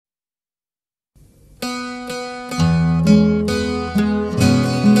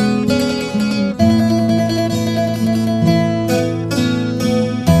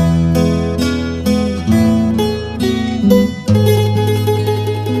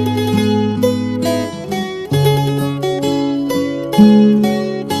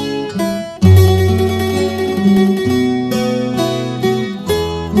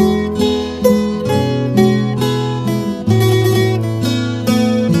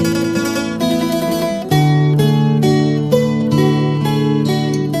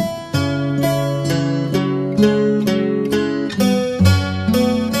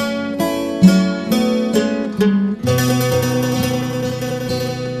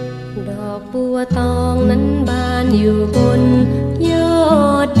บัวตองนั้นบานอยู่บนยอ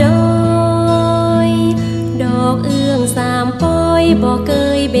ดดอยดอกเอื้องสามปอยบ่เค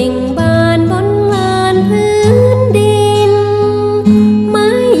ยเบ่งบานบนลานพื้นดินไม้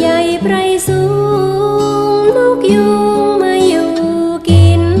ใหญ่ไพรสูงนกยูงมาอยู่กิ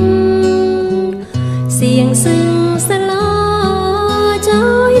นเสียงซึ้งสลอจ้อ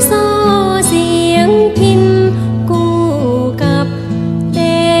ยซอเสียงพินกู้กับแด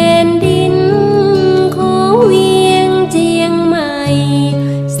นดินของเวียงเจียงใหม่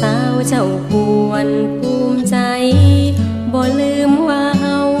สาวเจ้าควรภูมิใจบ่ลืมว่าเฮ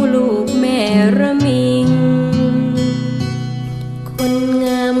าลูกแม่ระมิงคนง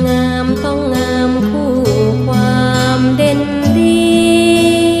ามงามต้องงามคู่ความเด่นดี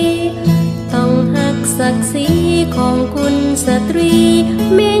ต้องหักศักดิ์ศรีของคุณสตรี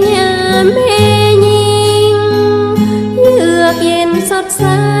แม่ยามแม่หญิงเยือกเย็นสดใส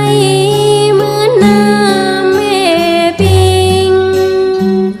เหมือนน้ำแม่ปิง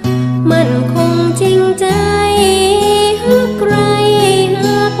มันคงจริงใจฮักใคร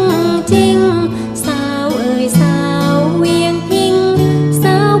ฮักจริงสาวเอ่ยสาวเวียงพิงส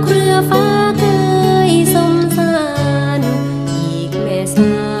าวเครือฟ้าเคยสมสารอีกแม่ส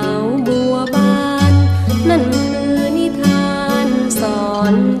าวบัวบานนั่นคือนิทานสอ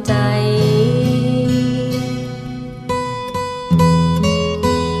นใจ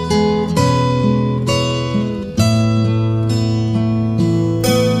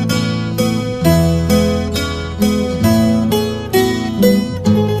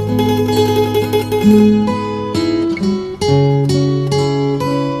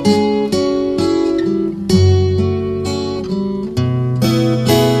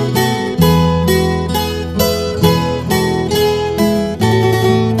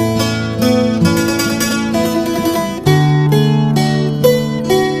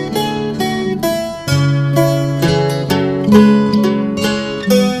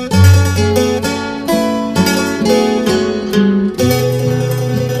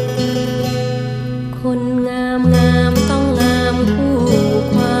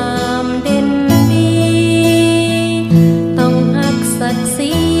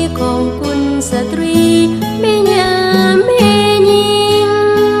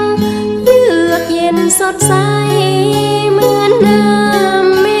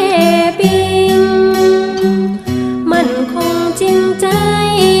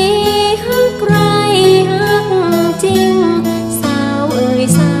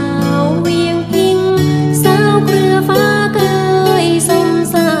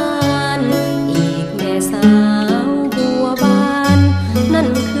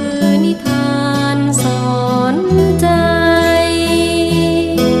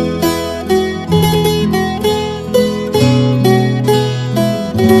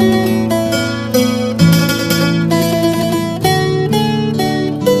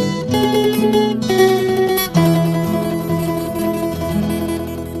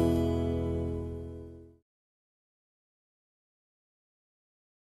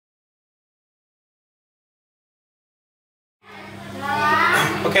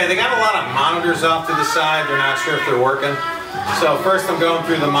Okay, they got a lot of monitors off to the side. They're not sure if they're working. So first I'm going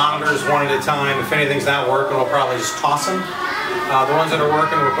through the monitors one at a time. If anything's not working, we'll probably just toss them. The ones that are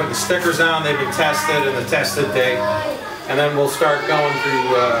working, we're putting the stickers on. They've been tested and the tested date. And then we'll start going through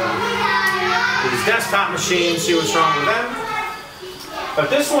these desktop machines, see what's wrong with them. But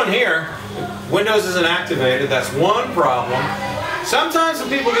this one here, Windows isn't activated. That's one problem. Sometimes when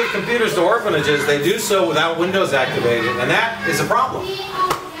people give computers to orphanages, they do so without Windows activated, and that is a problem.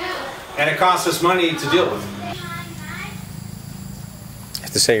 And it costs us money to deal with. You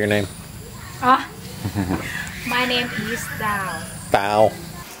have to say your name. My name is Dao. Bao.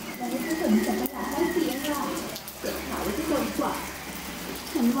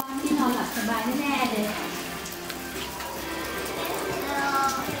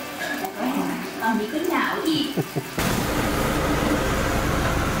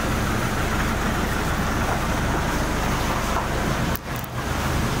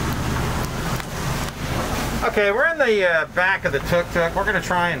 Okay, we're in the back of the tuk-tuk. We're going to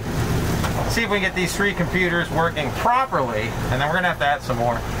try and see if we can get these three computers working properly, and then we're going to have to add some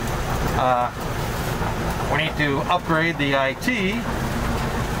more. We need to upgrade the IT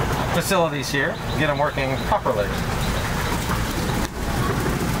facilities here, get them working properly.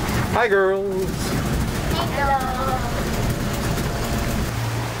 Hi, girls.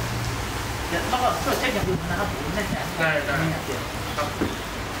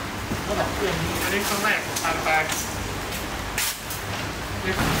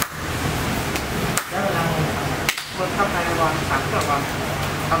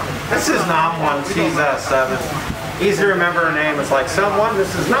 Hello. This is Nam1. She's 7. Easy to remember her name. It's like someone.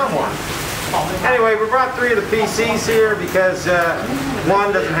 This is Nam1. Anyway, we brought 3 of the PCs here because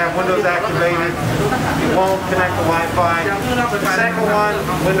one doesn't have Windows activated. It won't connect to Wi-Fi. The second one,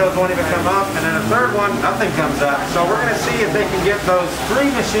 Windows won't even come up. And then the third one, nothing comes up. So we're going to see if they can get those 3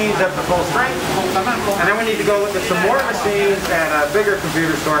 machines up to full strength. And then we need to go look at some more machines at a bigger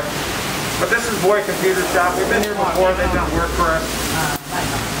computer store. But this is Boy Computer Shop. We've been here before. They've done work for us.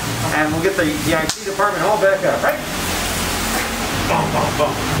 And we'll get the IT department all back up, right? Boom, boom,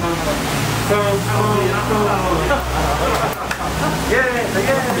 boom. Boom, boom, boom. Yeah.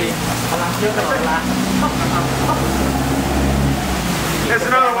 There's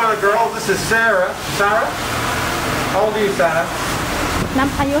another one of the girls. This is Sarah. Sarah? How old are you, Sarah?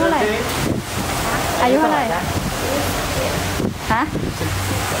 อายุเท่าไหร่ อายุเท่าไหร่ ฮะ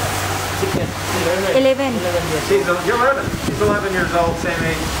 11 You're 11. She's 11 years old, same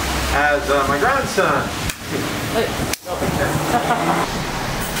age as my grandson.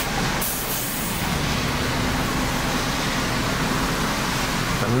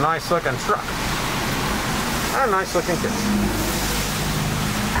 A nice looking truck. And a nice looking kid.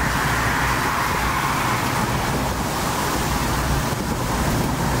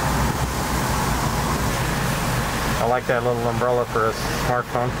 I like that little umbrella for a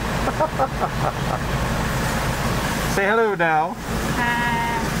smartphone. Say hello now.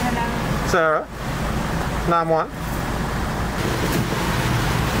 Hello. Sarah. Nam1.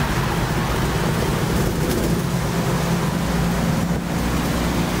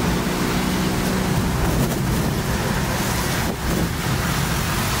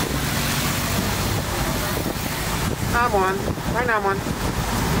 Nam1. Hi, Nam1.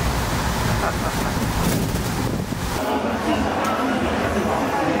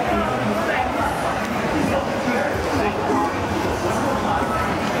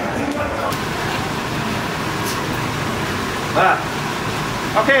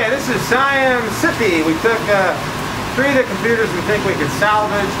 Okay, this is Siam City. We took 3 of the computers we think we could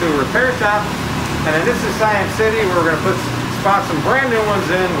salvage to a repair shop. And then this is Siam City. We're going to spot some brand new ones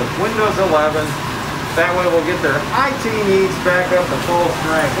in with Windows 11. That way we'll get their IT needs back up to full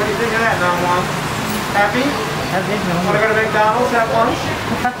strength. What do you think of that, Nam1? Happy? Want to go to McDonald's, have lunch?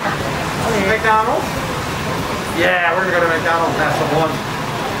 McDonald's? Yeah, we're going to go to McDonald's and have some lunch.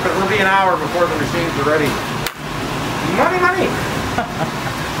 Because it'll be an hour before the machines are ready. Money, money!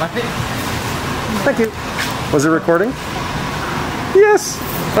 Thank you. Was it recording? Yes.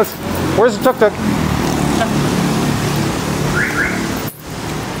 Where's the tuk-tuk?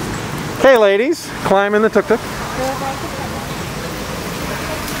 Okay, ladies, climb in the tuk-tuk.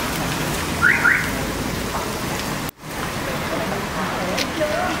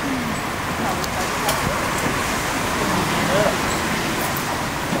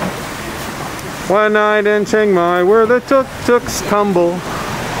 One night in Chiang Mai where the tuk-tuks tumble.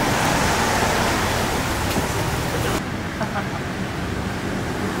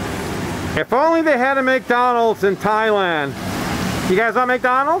 If only they had a McDonald's in Thailand. You guys want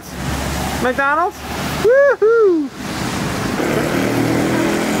McDonald's? McDonald's? Woohoo!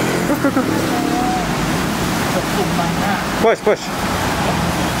 Push, push.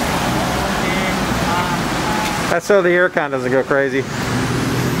 That's so the aircon doesn't go crazy.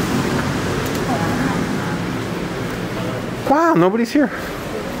 Wow, nobody's here.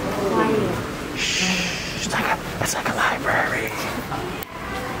 Shh, it's like a library.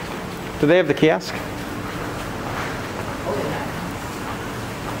 Do they have the kiosk?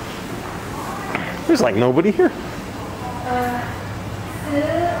 There's like nobody here.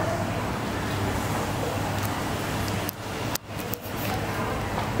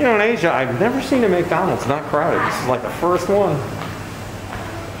 You know, in Asia, I've never seen a McDonald's not crowded. This is like the first one.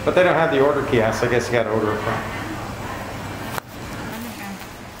 But they don't have the order kiosk. I guess you got to order it from.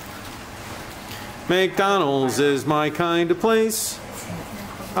 McDonald's is my kind of place.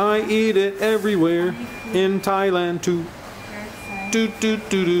 I eat it everywhere. In Thailand too. Do do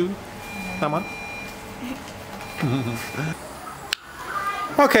do do. Come on.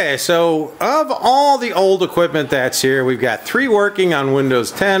 Okay, so of all the old equipment that's here, we've got 3 working on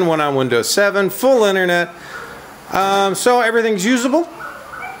Windows 10, 1 on Windows 7, full internet. So everything's usable.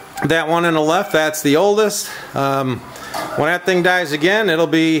 That one on the left, that's the oldest. When that thing dies again, it'll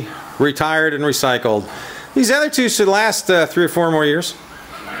be retired and recycled. These other 2 should last 3 or 4 more years.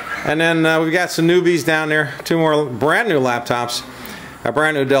 And then we've got some newbies down there, 2 more brand new laptops. A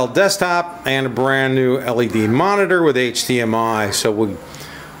brand new Dell desktop and a brand new LED monitor with HDMI. So we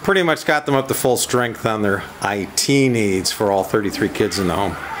pretty much got them up to full strength on their IT needs for all 33 kids in the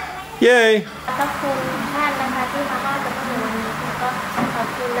home. Yay! ขอบคุณท่านนะคะที่มาให้กับหนูวันนี้แล้วก็ขอบ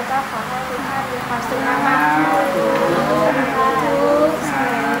คุณ ก็ขอให้ทุกท่านมีความสุขมากๆค่ะสา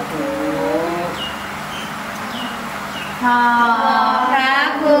ธุ ขอบพระ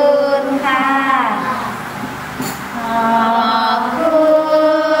คุณค่ะขอบคุ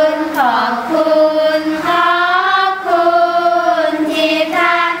ณขอบคุณขอบคุณที่ท่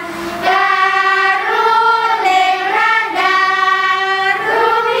านการุณรัตดารุ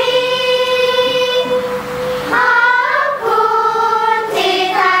ณีขอบคุณที่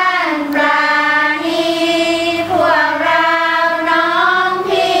ท่านปราณีพวกเราน้อง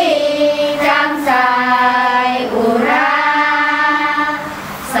พี่จำสายอุรา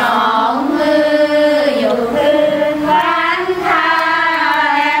สองมือยกขึ้นวันทา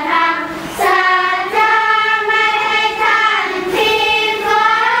และทำสัจจะไม่ให้ท่านผิดห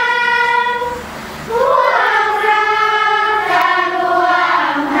วังพวกเราจะรว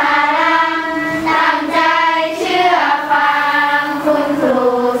มพลังตั้งใจเชื่อฟังคุณครู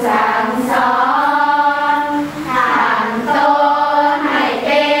สั่งสอนทำตนให้เ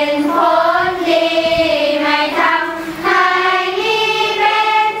ป็นคนดีไม่ทำให้นี่เป็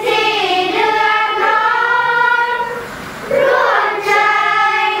นที่เดือดร้อนร่วมใจ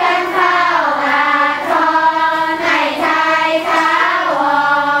กันเข้าอาทรให้ไทยถาว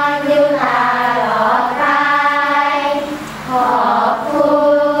รอยู่ตลอดไปขอบคุ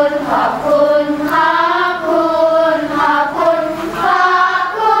ณขอบคุณขอบคุณขอบคุณขอบ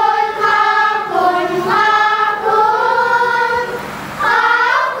คุณขอบคุณขอบคุณข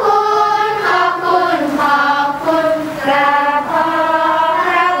อบคุณขอบคุณขอบคุณกราบขอบพ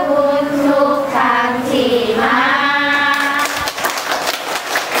ระคุณทุกท่านที่มา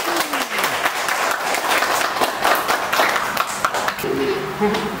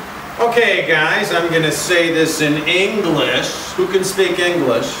Okay, guys, I'm going to say this in English. Who can speak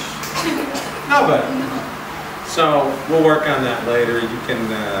English? Nobody. So we'll work on that later. You can,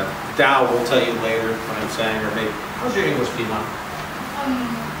 Dow will tell you later what I'm saying, or maybe. How's your English, Piedmont?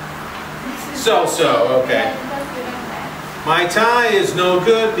 So, okay. My Thai is no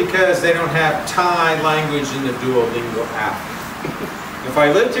good because they don't have Thai language in the Duolingo app. If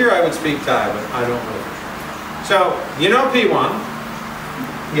I lived here, I would speak Thai, but I don't live here. So, you know P1?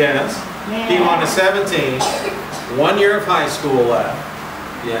 Yes. P1 is 17. 1 year of high school left.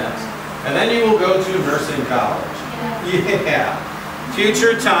 Yes. And then you will go to nursing college. Yeah.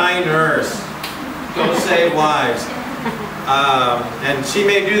 Future Thai nurse. Go save lives. And she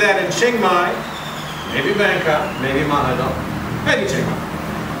may do that in Chiang Mai, maybe Bangkok, maybe Manado, maybe Chiang Mai.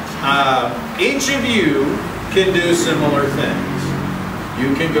 Each of you can do similar things.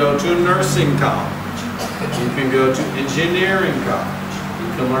 You can go to nursing college. You can go to engineering college. You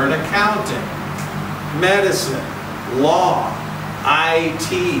can learn accounting, medicine, law, IT,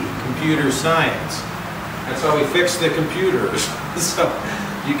 computer science. That's how we fix the computers. So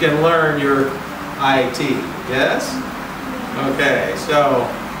you can learn your IT, yes? Okay, so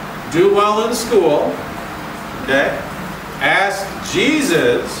do well in school, okay? Ask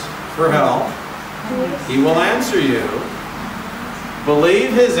Jesus for help. He will answer you.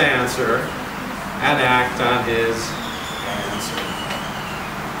 Believe his answer and act on his answer.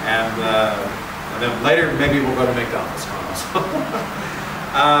 And then later, maybe we'll go to McDonald's.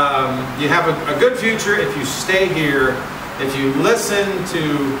 You have a good future if you stay here, if you listen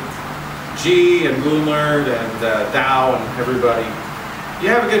to G and Bloomlerd and Dow and everybody. You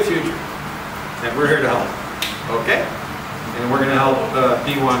have a good future. And we're here to help. Okay? And we're going to help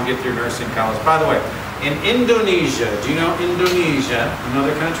P1 get through nursing college. By the way, in Indonesia, do you know Indonesia,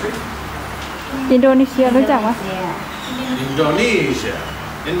 another country? อินโดนีเซียรู้จักไหม Indonesia.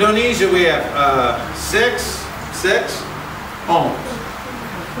 Indonesia, we have six homes.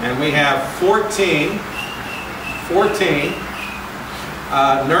 And we have 14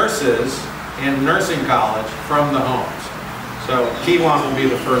 nurses in nursing college from the homes. So Kiwan will be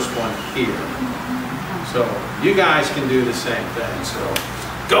the first one here. So you guys can do the same thing. So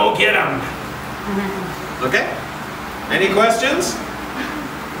go get them. Okay? Any questions?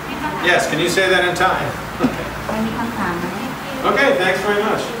 Yes, can you say that in Thai? Okay, thanks very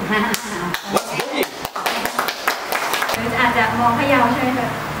much. Let's boogie. อาจจะมองพะเยาใช่ไหมคะ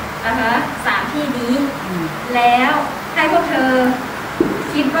สามที่นี้แล้วให้พวกเธอ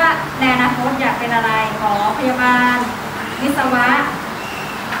คิดว่าในอนาคตอยากเป็นอะไรหมอพยาบาลวิศวะ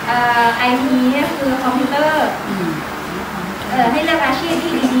ไอทีเนี่ยคือคอมพิวเตอร์ให้เลือกอาชีพ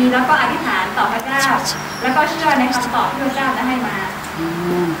ที่ดีๆแล้วก็อธิษฐานต่อพระเจ้าแล้วก็เชื่อในคำตอบที่พระเจ้าจะให้มา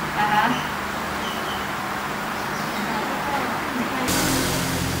นะคะ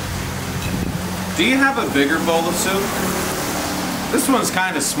Do you have a bigger bowl of soup? This one's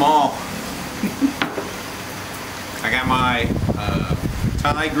kind of small. I got my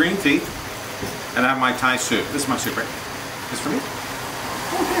Thai green tea, and I have my Thai soup. This is my soup, right? This for me? Okay,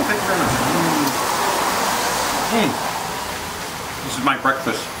 thank you very much. This is my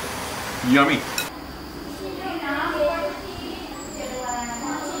breakfast. Yummy.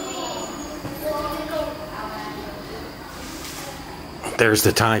 There's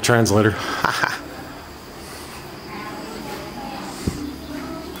the Thai translator.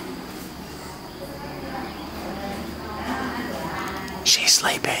 She's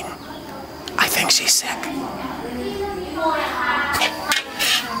sleeping. I think she's sick.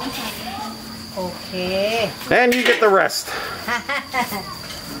 Okay. And you get the rest.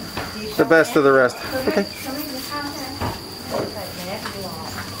 The best of the rest. Okay.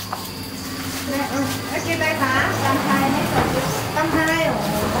 กินอะไรคะตำไทยไม่ใส่ตำไทยโ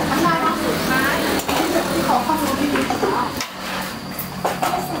อ้ตำไทยมาสุดท้ายขอข้อมูลที่ดีต่อ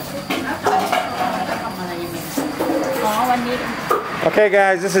แล้วต่อจะทำอะไรยังไงอ๋อวันนี้ Okay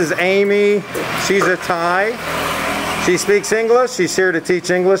guys, this is Amy. She's a Thai. She speaks English. She's here to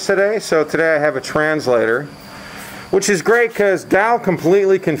teach English today. So today I have a translator, which is great because Dao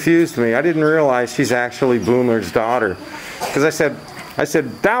completely confused me. I didn't realize she's actually Boomler's daughter. Because I said,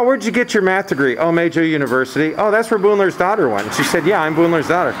 Dao, where'd you get your math degree? Oh, Meiju University. Oh, that's where Boomler's daughter went. She said, yeah, I'm Boomler's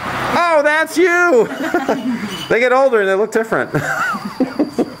daughter. Oh, that's you! They get older and they look different. You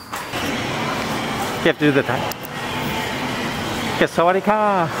have to do the time. Yes,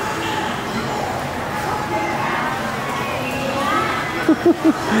 sawadika.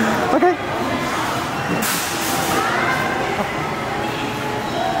 Okay.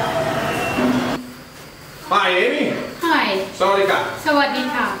 Hi, Amy. Hi. Sawadika.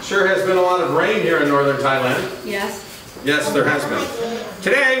 Sawadika. Sure has been a lot of rain here in northern Thailand. Yes. Yes, there has been.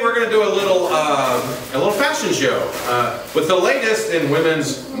 Today we're going to do a little fashion show with the latest in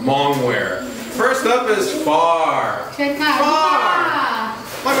women's Hmong wear. First up is Far. Far.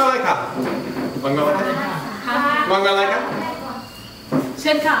 Mangalaka. Mangalaka. Mangalaka.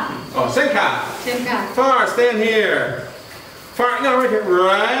 Senka. Oh, Senka. Senka. Far, stand here. Far, no, right here.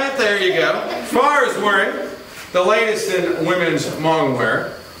 Right there you go. Far is wearing the latest in women's Hmong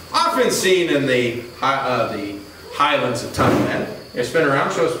wear, often seen in the highlands of Thailand. You spin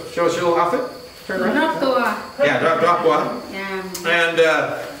around, show us your little outfit. Turn around. Yeah, drop one. Yeah. And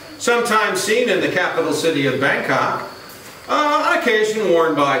sometimes seen in the capital city of Bangkok, on occasion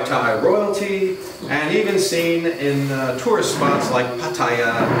worn by Thai royalty, and even seen in tourist spots like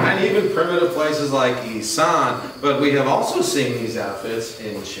Pattaya, and even primitive places like Isan. But we have also seen these outfits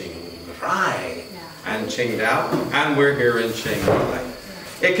in Chiang Rai and Qingdao, and we're here in Chiang Rai.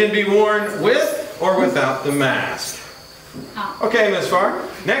 It can be worn with or without the mask. Okay, Miss Far.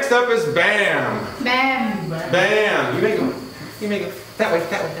 Next up is Bam. Bam. Bam. You may go. That way,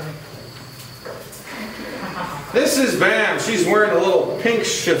 that way, that way. This is Bam. She's wearing a little pink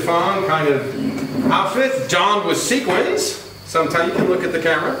chiffon kind of outfit, donned with sequins. Sometimes you can look at the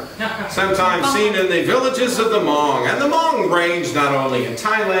camera. Sometimes seen in the villages of the Hmong. And the Hmong range not only in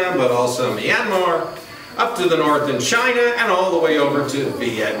Thailand, but also Myanmar, up to the north in China, and all the way over to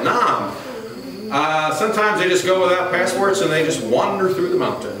Vietnam. Sometimes they just go without passports and they just wander through the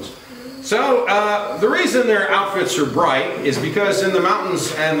mountains. So the reason their outfits are bright is because in the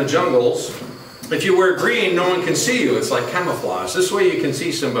mountains and the jungles, if you wear green, no one can see you. It's like camouflage. This way you can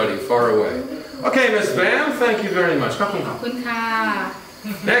see somebody far away. Okay, Miss Bam, thank you very much.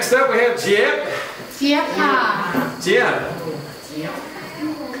 Next up we have Jiep. Jiep. Jiep.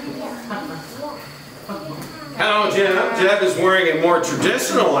 Hello, Jiep. Jiep is wearing a more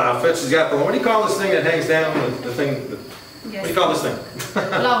traditional outfit. She's got the, what do you call this thing that hangs down? The thing, what do you call this thing?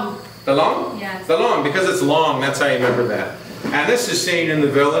 Long. The long? Yes. The long, because it's long, that's how you remember that. And this is seen in the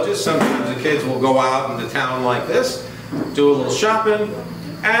villages. Sometimes the kids will go out into town like this, do a little shopping.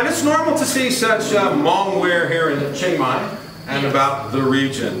 And it's normal to see such Hmong wear here in Chiang Mai and about the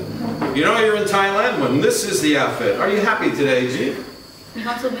region. You know you're in Thailand when this is the outfit. Are you happy today, Ji?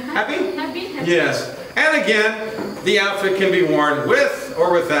 Happy? Happy? Yes. And again, the outfit can be worn with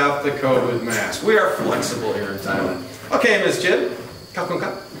or without the COVID mask. We are flexible here in Thailand. Okay, Miss Jin. That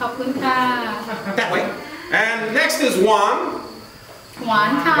way. And next is Juan.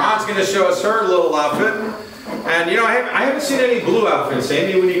 Juan's going to show us her little outfit. And you know, I haven't seen any blue outfits.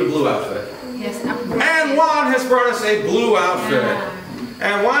 Amy, we need a blue outfit. Yes. And Juan has brought us a blue outfit.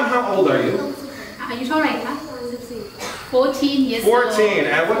 And Juan, how old are you? Are you 14 years 14.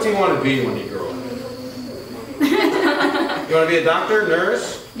 And what do you want to be when you grow up? You want to be a doctor,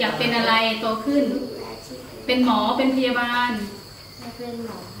 nurse? อยากเป็นอะไรโตขึ้นเป็นหมอเป็นพยาบาล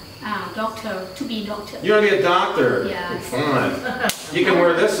doctor, to be doctor. You want to be a doctor? Yes. Fine. You can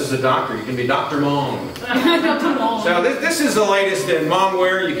wear this as a doctor. You can be Dr. Mong. Dr. Mong. So this is the latest in Mong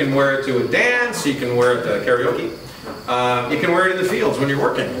wear. You can wear it to a dance. You can wear it to karaoke. You can wear it in the fields when you're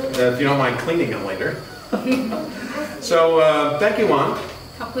working, if you don't mind cleaning it later. So thank you, Juan.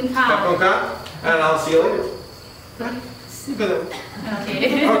 ขอบคุณค่ะ And I'll see you later.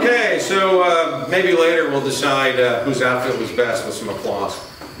 Okay, so maybe later we'll decide whose outfit was best with some applause.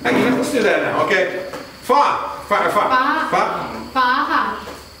 Actually, let's do that now. Okay. Fa. Fa.ค่ะ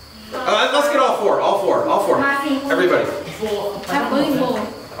Let's get all four. Everybody.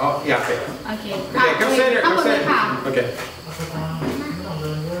 Oh, yeah, okay. Okay. Okay, come stand here. Come stand here. Okay.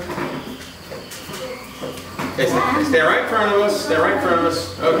 Okay, stay right in front of us. Stay right in front of us.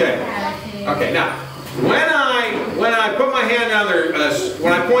 Okay. Okay. Now, when I put my hand down there,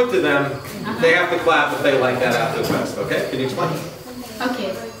 when I point to them, they have to clap if they like that outfit best. Okay? Can you explain? โอเค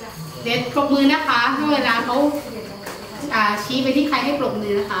เด็ดปรบมือนะคะถ้าเวลาเขาชี้ไปที่ใครให้ปรบมื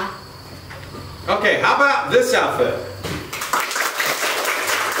อนะคะ Okay. How about this outfit?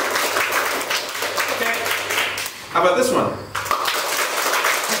 Okay. How about this one?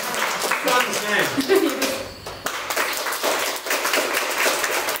 It's not the same.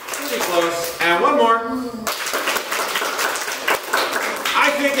 Pretty close. And one more. I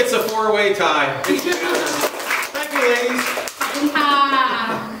think it's a four-way tie. Thank you, ladies. ขอบคุณค่ะ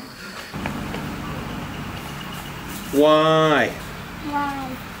Why? Why?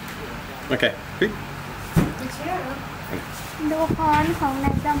 Okay. ดูค้อนของน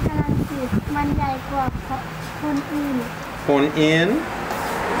ายจอมพลังจิตมันใหญ่กว่าคนอื่น Phone in.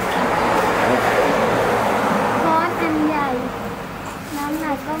 ค้อนอันใหญ่น้ำห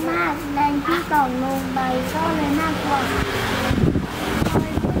นักก็มากแรงที่ส่องลงไปก็เลยมากกว่าคอ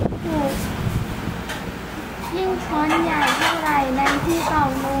ยถูกยิ่งค้อนใหญ่เท่าไหร่แรงที่ส่อง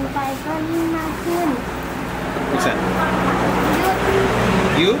ลงไปก็ยิ่งมากขึ้น What's that?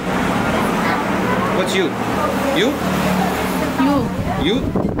 You? What's you? You? You?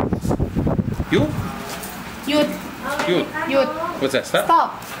 You? หยุด You? หยุด What's that? Stop? stop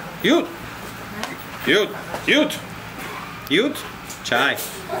You? You? Chai.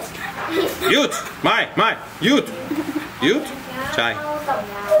 You? My. You? Chai.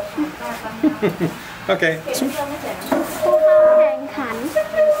 Okay. ผู้เข้าแข่งขัน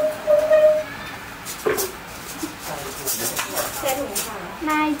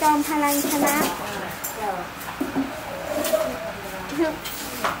นายจอมพลังชนะ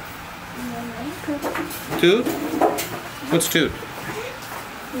Toot? What's toot?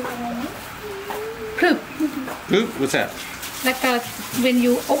 พรึบ Toot? What's that? แล้วก็ when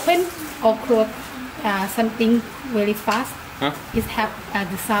you open or close something very fast Huh? it have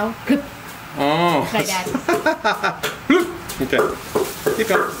the sound พรึบ Oh. Like that. Okay. Keep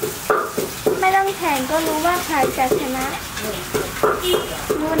going. ไม่ต้องแข่งก็รู้ว่าใครจะชนะ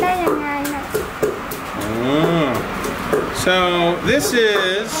รู้ได้ยังไงนะ So this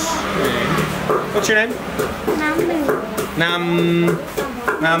is. What's your name? น้ำหนึ่ง Nam Noon.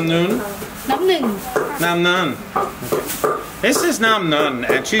 น้ำหนึ่ง Nam Nun. This is Nam Nun,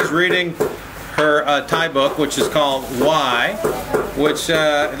 and she's reading her Thai book, which is called Why, which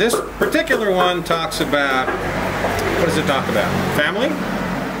this particular one talks about. What does it talk about? Family?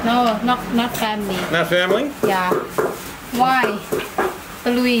 no not family Not family? yeah why ต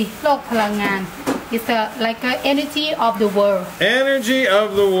ะลุยโลกพลังงาน it's like a energy of the world Energy of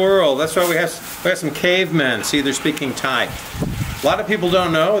the world. That's why we have some cavemen. See, they're speaking Thai. A lot of people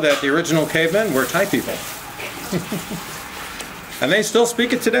don't know that the original cavemen were Thai people. And they still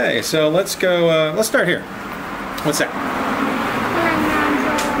speak it today. So let's go, let's start here. What's that?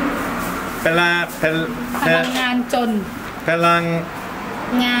 พลังงานโจร พลัง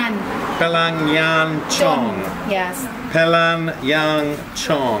งานจน Pelang งาน Pelang Yan จน Chong. yes Pelang Yang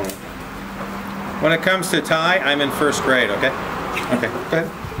Chong. When it comes to Thai, I'm in first grade, okay? Okay, go ahead.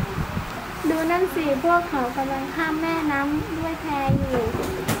 ดูนั่นสิพวกเขากำลังข้ามแม่น้ำด้วยแพอยู่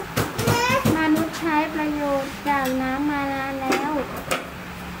มนุษย์ใช้ประโยชน์จากน้ำมานานแล้ว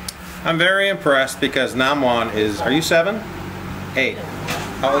I'm very impressed because Namwan is, are you 7? 8.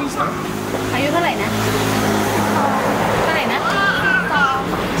 How old is Nam? อายุเท่าไหร่นะเท่าไหร่นะ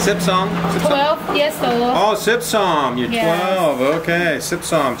Sipsong? 12 years old Oh, Sipsom. You're Yes. 12. Okay,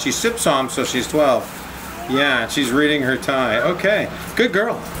 Sipsom. She's Sipsom, so she's 12. Yeah, she's reading her Thai. Okay, good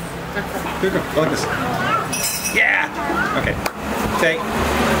girl. Good girl. Go like this. Yeah. Okay. Take.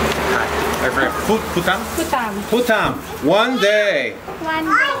 I forgot. Putam? ผู้ตาม Putam. One day.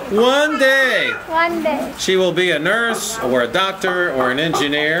 One day One day. She will be a nurse or a doctor or an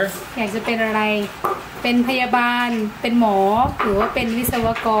engineer. อยากจะเป็นอะไร เป็นพยาบาล เป็นหมอ หรือว่าเป็นวิศว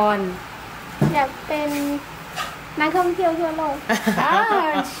กร อยากเป็น นักท่องเที่ยวทั่วโลก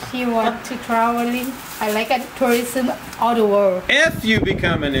She want to traveling I like a tourism all the world If you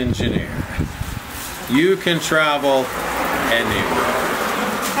become an engineer, you can travel anywhere.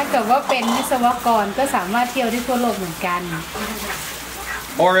 ถ้าเกิดว่าเป็นวิศวกรก็สามารถเที่ยวได้ทั่วโลกเหมือนกัน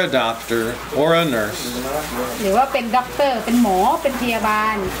Or a doctor, or a nurse. หรือว่าเป็นด็อกเตอร์เป็นหมอเป็นพยาบา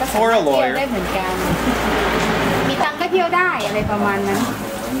ลก็สามารถเที่ยวได้เหมือนกันมีตังก็เที่ยวได้อะไรประมาณนั้น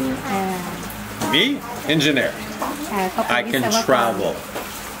Me, engineer. ก็เป็น I วิ can ศวกร travel.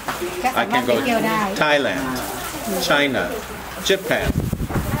 ก็สา I มารถ can ไปเที่ยว go ได้ Thailand, China, Japan,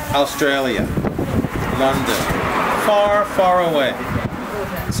 Australia, London, far, far away.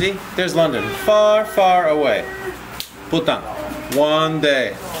 See, there's London, far, far away. Bhutan, one day.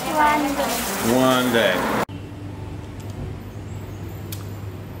 One day.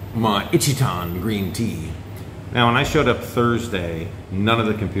 My Ichitan green tea. Now, when I showed up Thursday, none of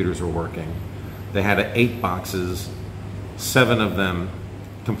the computers were working. They had 8 boxes, 7 of them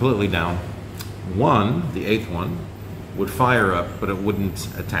completely down. One, the 8th one, would fire up, but it wouldn't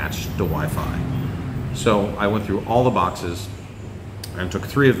attach to Wi-Fi. So I went through all the boxes and took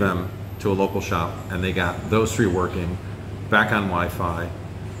 3 of them to a local shop, and they got those 3 working, back on Wi-Fi,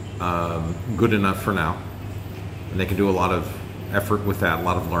 good enough for now. And they can do a lot of effort with that, a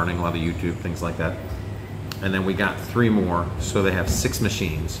lot of learning, a lot of YouTube, things like that. And then we got 3 more, so they have 6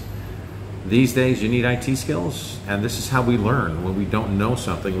 machines. These days you need IT skills, and this is how we learn. When we don't know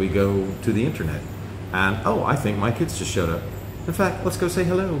something, we go to the internet. And oh, I think my kids just showed up. In fact, let's go say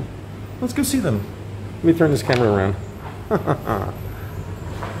hello. Let's go see them. Let me turn this camera around.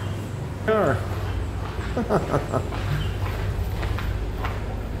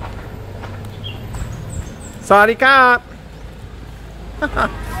 Sadikap.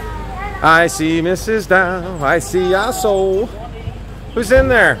 I see Mrs. Dow. I see Yaso. Who's in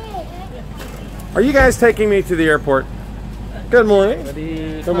there? Are you guys taking me to the airport? Good morning.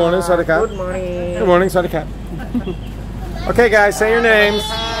 Good morning, Sadikap. Good morning. Good morning, Sadikap. Okay, guys, say your names.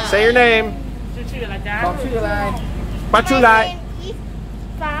 Say your name. ชื่ออะไรจ๊ะชื่ออะไร Pachulai.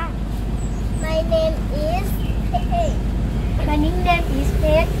 My name is Hey. My nickname is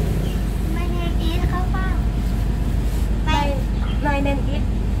Pet. My name is ข้าวฟ่าง My name is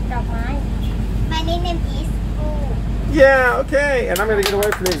ดอกไม้ My nickname is Yeah, okay. And I'm going to get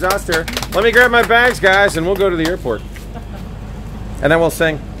away from the exhauster. Let me grab my bags, guys, and we'll go to the airport. And then we'll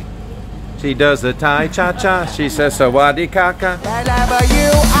sing. She does the Thai cha-cha. She says, Sawadi kaka. Wherever you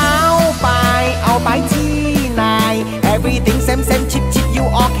เอาไปที่ไหน Everything same chip you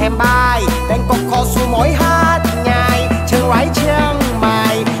all can buy แบงกอกคอสูหมอยหาดใหญ่เชียงรายเชียงใหม่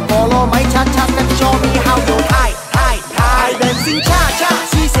Follow my cha-cha and show me how you Thai dancing cha-cha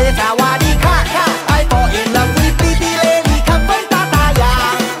She says Sawadi kaka I fall in love with pretty lady come from Pattaya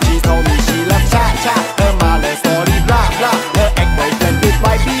She told me she loves cha-cha Her mother story blah blah Her ex-boyfriend with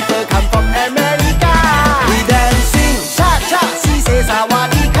white people come from America We dancing cha-cha She says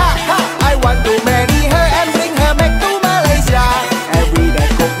Sawadi kaka I want to marry her and bring her back to Malaysia Every day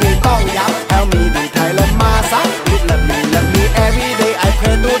cook me tong yam Help me do Thailand massage Please love me every day I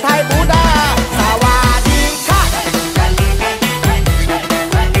pray to Thai Buddha Sawadi kaka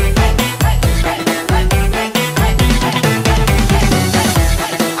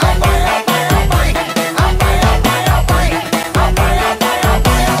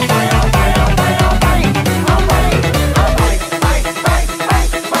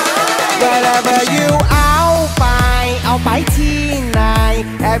Wherever you เอาไปที่ไหน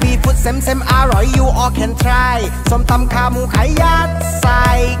Every food same อร่อย you all can try ส้มตำขาหมูไข่ยัดใส่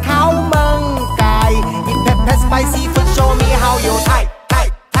ข้าวเมืองไก่ Eat pepper spicy food show me how you Thai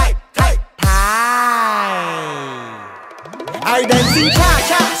I dancing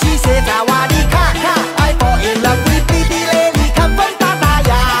cha-cha She said Sawadi kaka I fall in love with pretty lady come from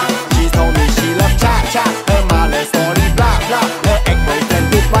Pattaya She told me she loves cha-cha Her mother story blah blah Her ex-boyfriend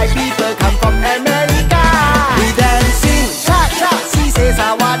with white people come from America We dancing cha-cha She says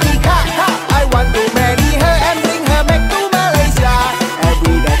Sawadi kaka I want to marry her and bring her back to Malaysia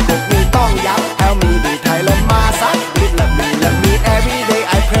Every day cook me tong yam Help me do Thailand massage Please love me every day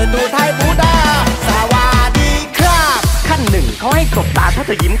I pray to Thai Buddha Sawadi krap ขั้น 1เขาให้สบตาถ้าเ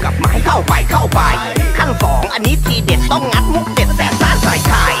ธอยิ้มกลับมาให้เข้าไปขั้น 2อันนี้ทีเด็ดต้องงัดมุกเด็ดแสบซ่านใส่ไ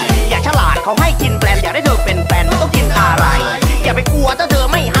ข่อย่าฉลาดเขาให้กินแปลนอยากได้เธอเป็นแฟนไม่ต้องกินอะไรอย่าไปกลัวถ้าเธอ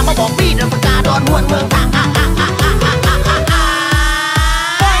ไม่หามาบอกพี่เดินสกาดอนหวนเมืองทาง